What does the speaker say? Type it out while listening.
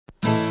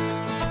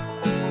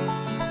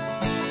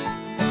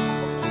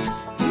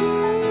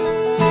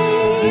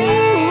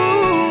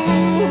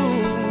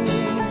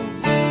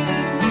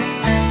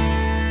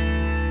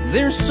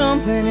there's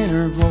something in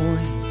her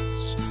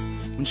voice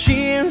when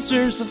she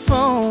answers the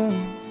phone.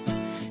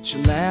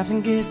 She'll laugh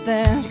and get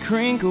that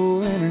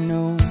crinkle in her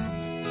nose.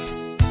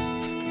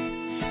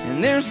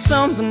 And there's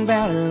something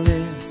about her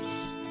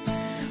lips,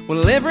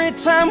 well, every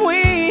time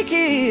we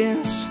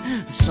kiss,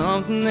 there's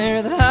something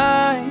there that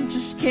I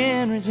just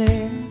can't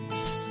resist.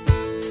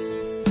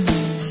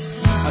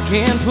 I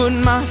can't put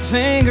my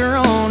finger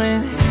on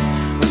it,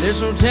 but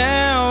there's no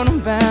doubt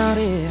about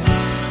it.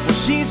 Well,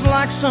 she's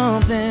like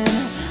something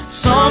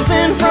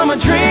from a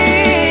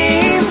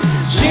dream.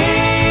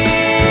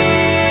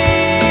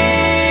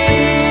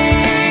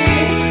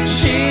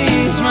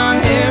 She's my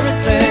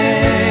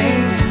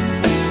everything.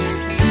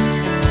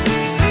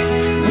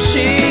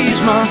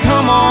 She's my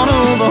come on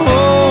over,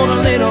 hold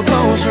a little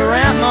closer,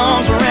 wrap my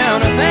arms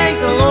around her, thank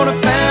the Lord I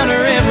found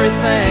her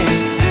everything.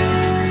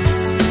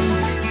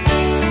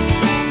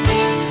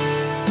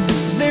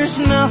 There's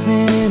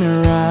nothing in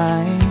her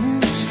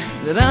eyes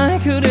that I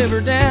could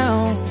ever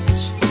doubt.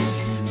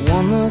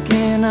 One look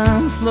and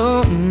I'm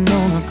floating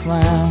on a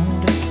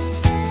cloud.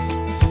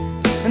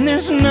 And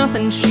there's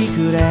nothing she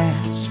could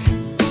ask,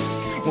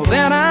 well,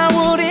 that I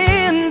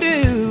wouldn't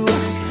do.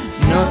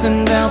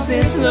 Nothing about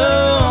this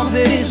love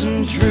that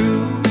isn't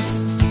true.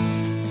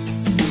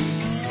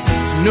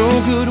 No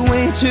good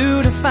way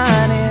to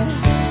define it,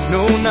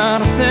 no,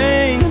 not a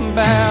thing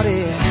about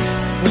it.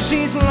 Well,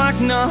 she's like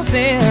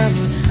nothing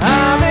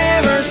I've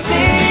ever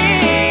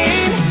seen.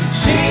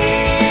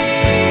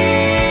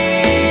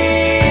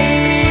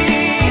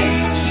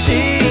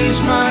 She's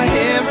my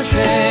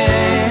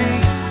everything.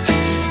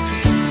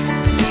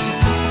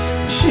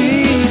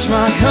 She's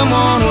my come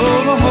on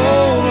over,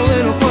 hold a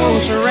little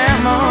closer, wrap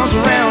my arms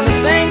around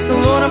her, thank the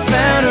Lord I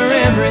found her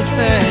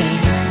everything.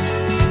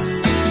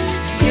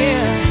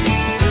 Yeah.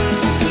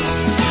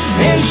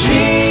 And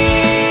she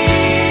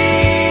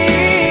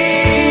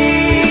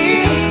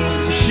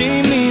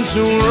means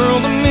the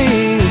world to me.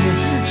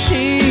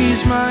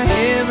 She's my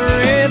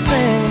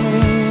everything.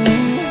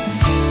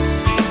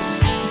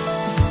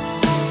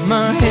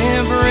 My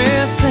everything.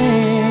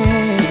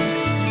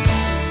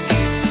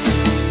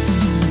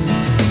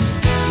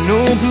 No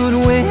good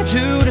way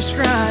to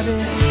describe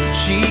it,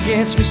 she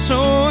gets me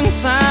so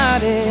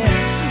excited.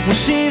 Well,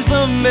 she's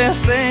the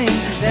best thing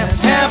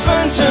that's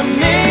happened to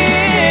me.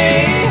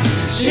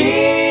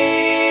 She's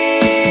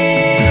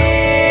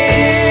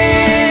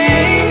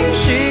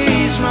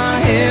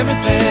my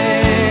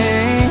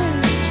everything.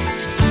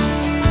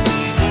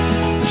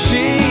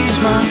 She's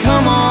my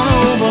come on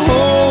over,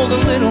 hold a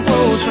little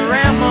closer,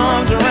 wrap my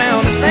arms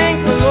around her,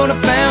 thank the Lord I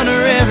found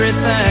her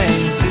everything.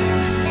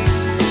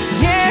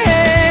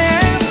 Yeah.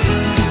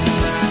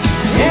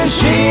 And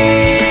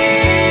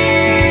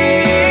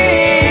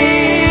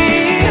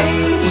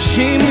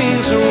she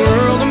means the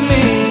world to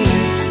me.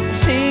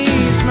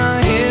 She's my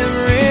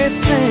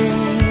everything.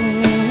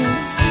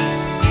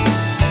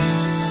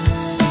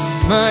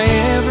 My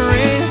everything.